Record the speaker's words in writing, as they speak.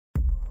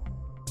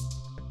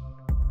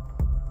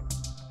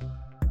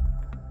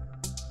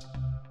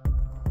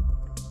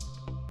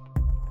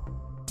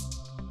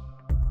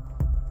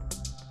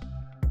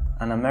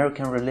an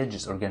American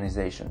religious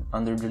organization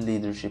under the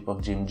leadership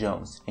of Jim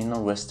Jones in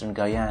Northwestern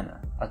Guyana.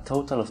 A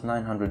total of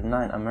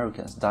 909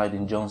 Americans died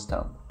in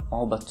Jonestown,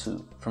 all but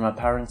 2, from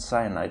apparent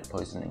cyanide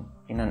poisoning,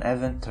 in an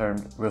event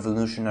termed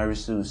revolutionary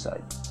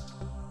suicide.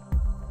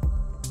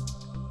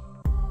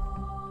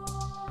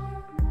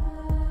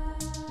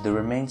 The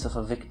remains of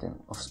a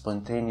victim of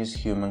spontaneous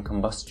human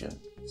combustion.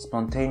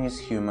 Spontaneous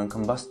human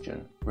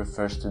combustion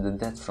refers to the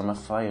death from a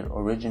fire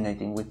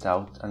originating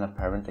without an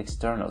apparent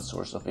external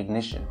source of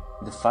ignition.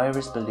 The fire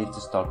is believed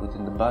to start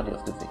within the body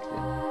of the victim.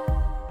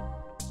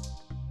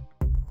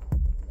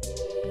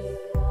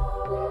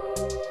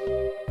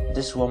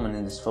 This woman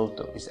in this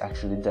photo is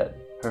actually dead.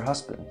 Her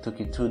husband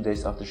took it 2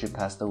 days after she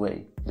passed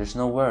away. There's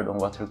no word on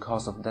what her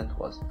cause of death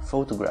was.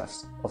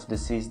 Photographs of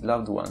deceased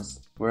loved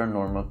ones were a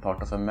normal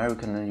part of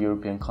American and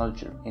European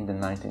culture in the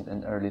 19th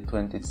and early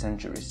 20th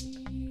centuries.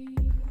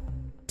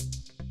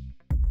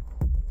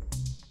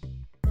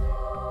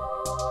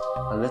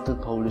 A little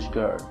Polish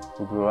girl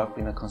who grew up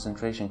in a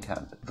concentration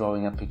camp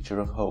drawing a picture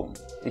of home.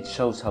 It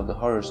shows how the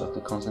horrors of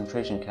the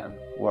concentration camp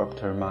warped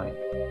her mind.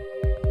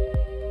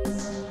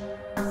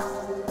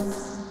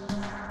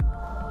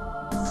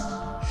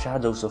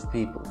 Shadows of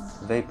people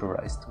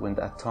vaporized when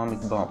the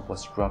atomic bomb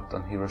was dropped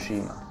on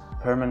Hiroshima.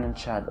 Permanent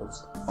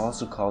shadows,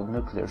 also called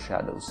nuclear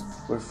shadows,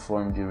 were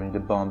formed during the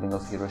bombing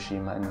of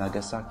Hiroshima and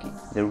Nagasaki.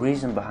 The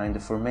reason behind the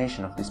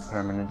formation of these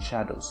permanent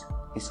shadows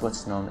is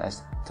what's known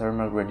as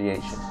thermal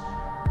radiation.